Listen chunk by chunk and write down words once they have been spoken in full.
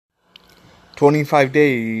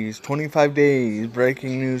25 days,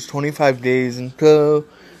 breaking news, 25 days until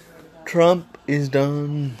Trump is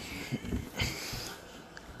done.